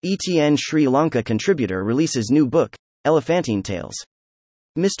eTN Sri Lanka contributor releases new book, Elephantine Tales.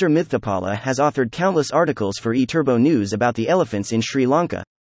 Mr. Mithapala has authored countless articles for eTurbo News about the elephants in Sri Lanka,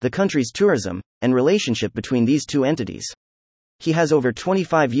 the country's tourism, and relationship between these two entities. He has over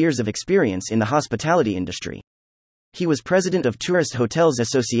 25 years of experience in the hospitality industry. He was president of Tourist Hotels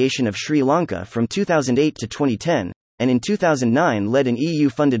Association of Sri Lanka from 2008 to 2010, and in 2009 led an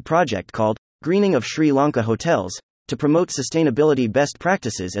EU-funded project called Greening of Sri Lanka Hotels, to promote sustainability best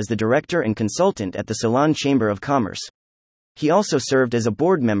practices as the director and consultant at the Ceylon Chamber of Commerce. He also served as a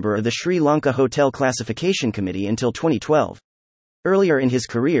board member of the Sri Lanka Hotel Classification Committee until 2012. Earlier in his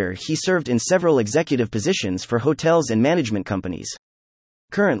career, he served in several executive positions for hotels and management companies.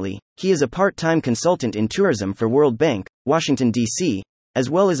 Currently, he is a part-time consultant in tourism for World Bank, Washington, D.C., as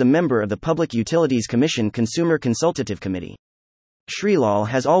well as a member of the Public Utilities Commission Consumer Consultative Committee. Srilal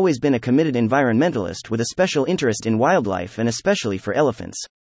has always been a committed environmentalist with a special interest in wildlife and especially for elephants.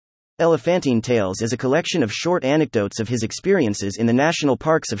 Elephantine Tales is a collection of short anecdotes of his experiences in the national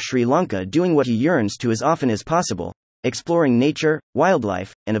parks of Sri Lanka, doing what he yearns to as often as possible, exploring nature,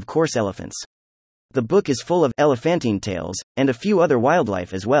 wildlife, and of course elephants. The book is full of elephantine tales, and a few other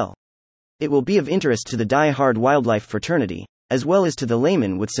wildlife as well. It will be of interest to the die-hard wildlife fraternity, as well as to the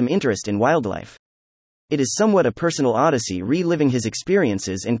layman with some interest in wildlife. It is somewhat a personal odyssey reliving his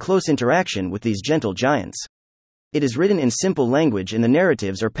experiences and close interaction with these gentle giants. It is written in simple language and the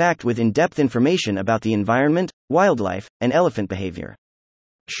narratives are packed with in-depth information about the environment, wildlife, and elephant behavior.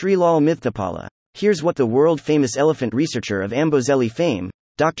 Srilal Mithapala. Here's what the world-famous elephant researcher of Amboseli fame,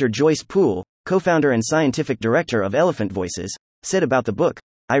 Dr. Joyce Poole, co-founder and scientific director of Elephant Voices, said about the book.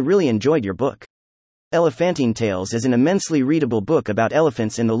 I really enjoyed your book. Elephantine Tales is an immensely readable book about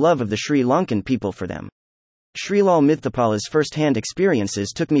elephants and the love of the Sri Lankan people for them. Srilal Mithapala's first-hand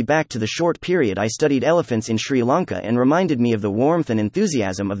experiences took me back to the short period I studied elephants in Sri Lanka and reminded me of the warmth and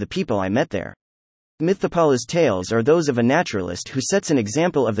enthusiasm of the people I met there. Mithapala's tales are those of a naturalist who sets an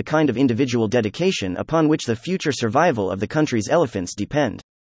example of the kind of individual dedication upon which the future survival of the country's elephants depend.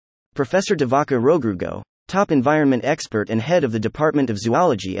 Professor Devaka Rogrugo, top environment expert and head of the Department of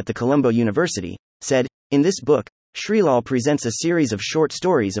Zoology at the Colombo University, said, "In this book, Srilal presents a series of short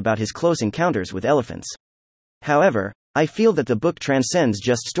stories about his close encounters with elephants. However, I feel that the book transcends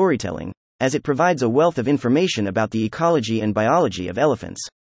just storytelling, as it provides a wealth of information about the ecology and biology of elephants.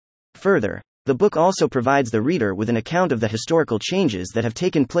 Further, the book also provides the reader with an account of the historical changes that have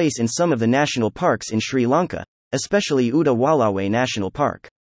taken place in some of the national parks in Sri Lanka, especially Uda Walawe National Park.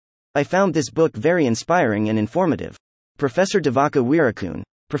 I found this book very inspiring and informative." Professor Devaka Weerakun,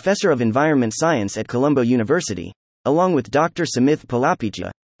 professor of environment science at Colombo University, along with Dr. Samith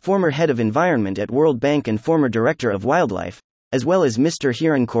Palapitya, former head of environment at World Bank and former director of wildlife, as well as Mr.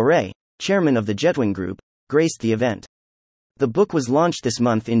 Hiran Kore, chairman of the Jetwing Group, graced the event. The book was launched this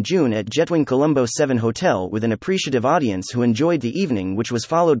month in June at Jetwing Colombo 7 Hotel with an appreciative audience who enjoyed the evening, which was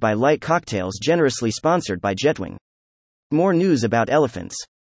followed by light cocktails generously sponsored by Jetwing. More news about elephants.